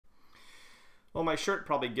Well, my shirt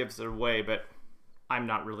probably gives it away, but I'm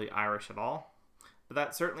not really Irish at all. But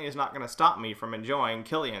that certainly is not going to stop me from enjoying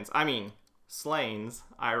Slane's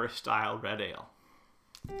Irish-style red ale.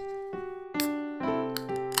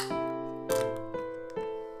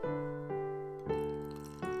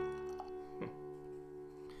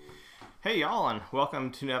 Hey y'all, and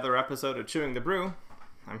welcome to another episode of Chewing the Brew.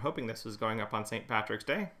 I'm hoping this is going up on St. Patrick's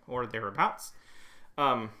Day, or thereabouts.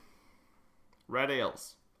 Red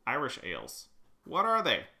ales. Irish ales. What are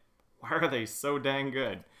they? Why are they so dang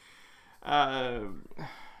good?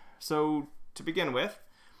 So, to begin with,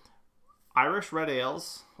 Irish red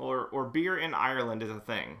ales, or beer in Ireland, is a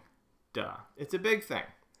thing. Duh. It's a big thing.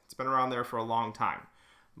 It's been around there for a long time.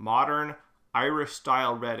 Modern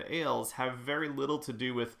Irish-style red ales have very little to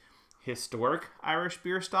do with historic Irish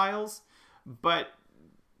beer styles, but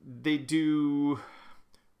they do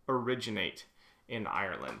originate in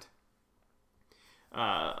Ireland.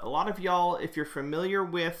 A lot of y'all, if you're familiar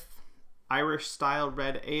with Irish-style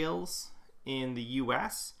red ales in the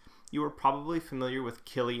US, you are probably familiar with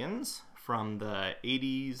Killian's from the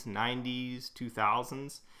 80s, 90s,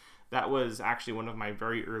 2000s. That was actually one of my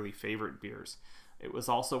very early favorite beers. It was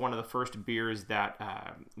also one of the first beers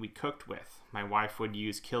that we cooked with. My wife would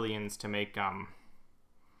use Killian's to make,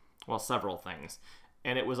 several things.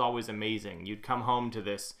 And it was always amazing. You'd come home to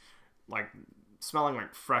this, smelling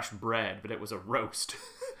like fresh bread, but it was a roast.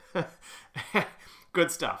 Good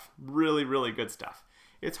stuff. Really, really good stuff.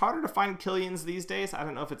 It's harder to find Killian's these days. I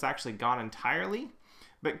don't know if it's actually gone entirely.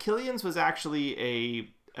 But Killian's was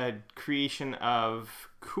actually a creation of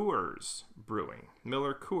Coors Brewing,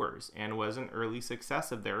 Miller Coors, and was an early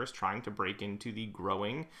success of theirs trying to break into the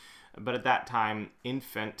growing, but at that time,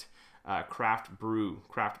 infant craft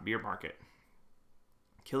beer market.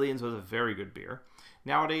 Killian's was a very good beer.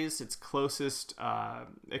 Nowadays, its closest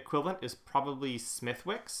equivalent is probably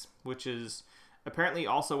Smithwick's, which is apparently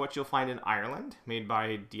also what you'll find in Ireland, made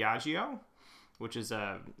by Diageo, which is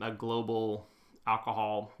a global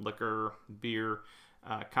alcohol, liquor, beer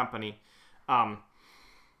company.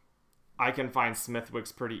 I can find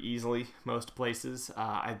Smithwick's pretty easily most places.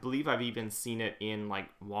 I believe I've even seen it in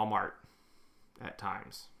Walmart at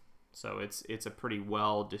times. So it's a pretty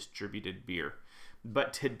well distributed beer.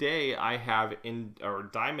 But today I have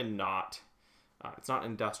Diamond Knot. It's not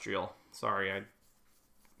industrial. Sorry, I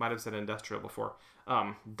might have said industrial before.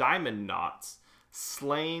 Diamond Knot's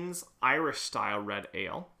Slane's Irish style red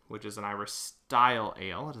ale, which is an Irish style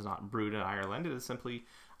ale. It is not brewed in Ireland. It is simply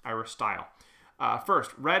Irish style.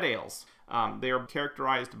 First, red ales. They are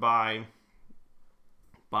characterized by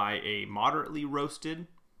a moderately roasted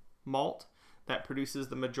malt that produces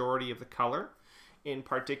the majority of the color. In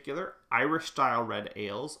particular, Irish-style red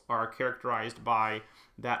ales are characterized by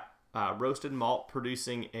that roasted malt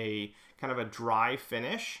producing a kind of a dry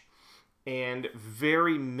finish and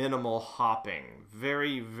very minimal hopping.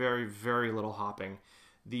 Very, very, very little hopping.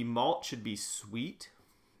 The malt should be sweet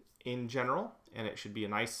in general, and it should be a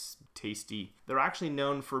nice, tasty. They're actually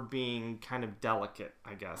known for being kind of delicate,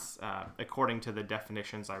 I guess, according to the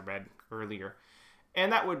definitions I read earlier.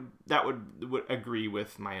 And that would agree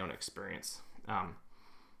with my own experience.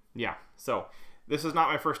 So this is not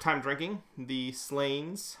my first time drinking the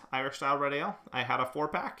Slane's Irish style red ale. I had a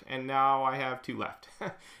 4-pack, and now I have 2 left.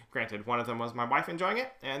 Granted, one of them was my wife enjoying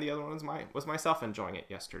it, and the other one was myself enjoying it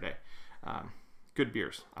yesterday. Good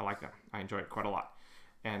beers. I like them. I enjoy it quite a lot.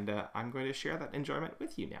 And I'm going to share that enjoyment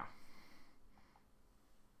with you now.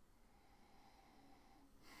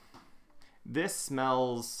 This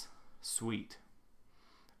smells sweet.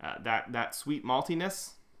 That sweet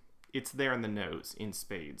maltiness, it's there in the nose in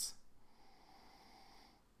spades.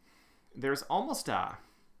 There's almost a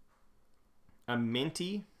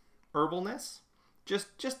minty herbalness,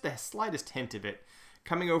 just the slightest hint of it,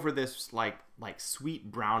 coming over this like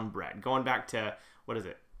sweet brown bread. Going back to, what is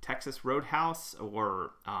it, Texas Roadhouse,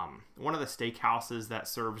 or one of the steakhouses that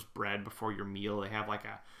serves bread before your meal. They have like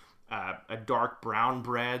a dark brown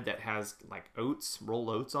bread that has like rolled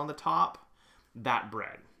oats on the top. That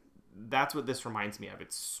bread. That's what this reminds me of.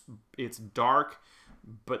 It's dark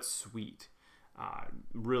but sweet.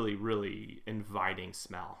 Really, really inviting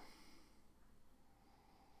smell.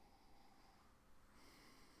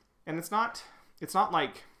 And it's not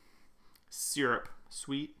like syrup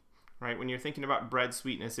sweet, right? When you're thinking about bread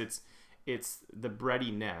sweetness, it's the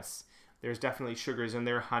breadiness. There's definitely sugars in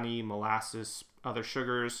there, honey, molasses, other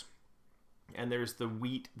sugars. And there's the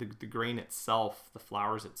wheat, the grain itself, the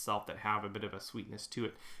flours itself that have a bit of a sweetness to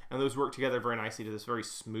it. And those work together very nicely to this very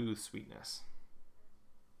smooth sweetness.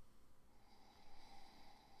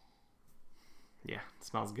 Yeah, it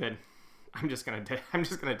smells good. I'm just gonna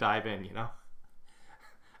dive in,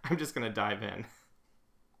 I'm just going to dive in.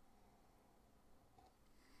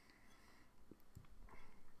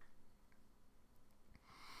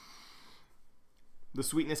 The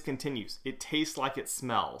sweetness continues. It tastes like it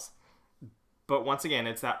smells. But once again,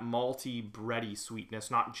 it's that malty, bready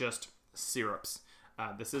sweetness, not just syrups.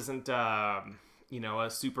 This isn't, you know, a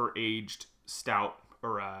super aged stout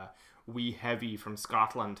or a wee heavy from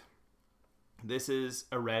Scotland. This is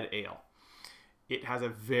a red ale. It has a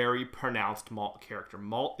very pronounced malt character.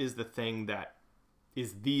 Malt is the thing that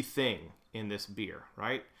is the thing in this beer,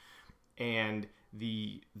 right? And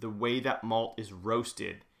the way that malt is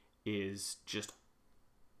roasted is just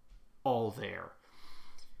all there.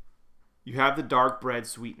 You have the dark bread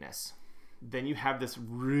sweetness. Then you have this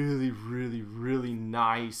really, really, really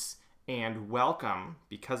nice and welcome,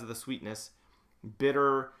 because of the sweetness,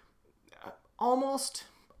 bitter, almost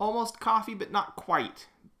coffee, but not quite,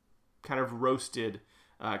 kind of roasted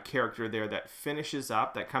character there that finishes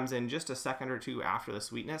up, that comes in just a second or two after the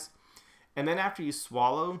sweetness. And then after you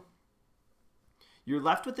swallow, you're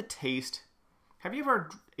left with the taste. Have you ever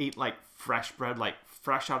ate like fresh bread, like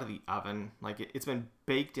fresh out of the oven? Like it's been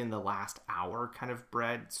baked in the last hour kind of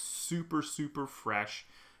bread. Super, super fresh,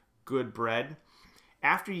 good bread.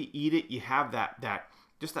 After you eat it, you have that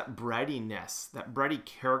just that breadiness, that bready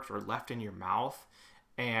character left in your mouth.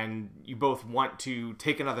 And you both want to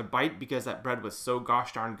take another bite because that bread was so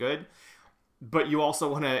gosh darn good. But you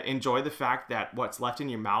also want to enjoy the fact that what's left in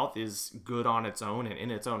your mouth is good on its own and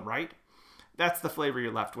in its own right. That's the flavor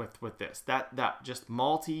you're left with this. That just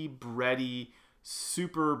malty, bready,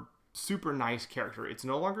 super, super nice character. It's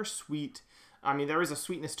no longer sweet. I mean, there is a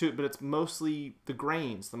sweetness to it, but it's mostly the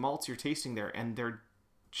grains, the malts you're tasting there, and they're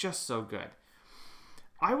just so good.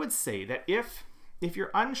 I would say that if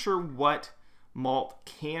you're unsure what malt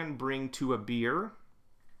can bring to a beer,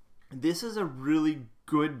 this is a really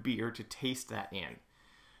good beer to taste that in.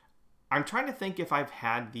 I'm trying to think if I've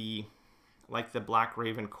had the Black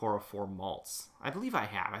Raven Cora 4 malts. I believe I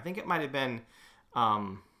have. I think it might have been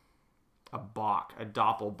a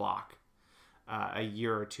Doppelbock, a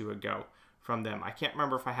year or two ago from them. I can't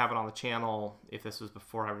remember if I have it on the channel, if this was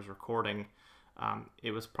before I was recording.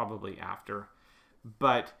 It was probably after.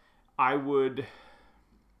 But I would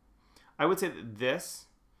say that this,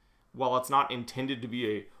 while it's not intended to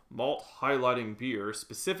be a malt highlighting beer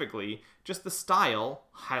specifically, just the style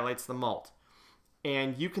highlights the malt.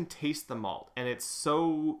 And you can taste the malt, and it's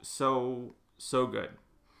so, so, so good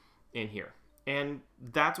in here. And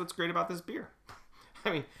that's what's great about this beer.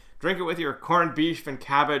 I mean, drink it with your corned beef and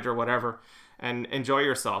cabbage or whatever, and enjoy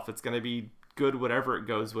yourself. It's going to be good whatever it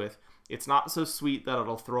goes with. It's not so sweet that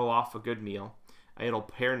it'll throw off a good meal. It'll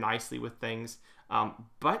pair nicely with things.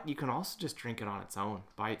 But you can also just drink it on its own,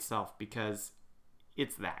 by itself, because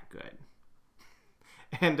it's that good.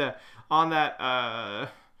 And on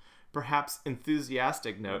that perhaps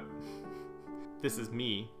enthusiastic note, this is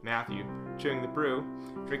me, Matthew, chewing the brew,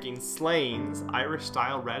 drinking Slane's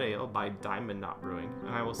Irish-style red ale by Diamond Knot Brewing,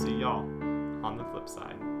 and I will see y'all on the flip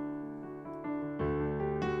side.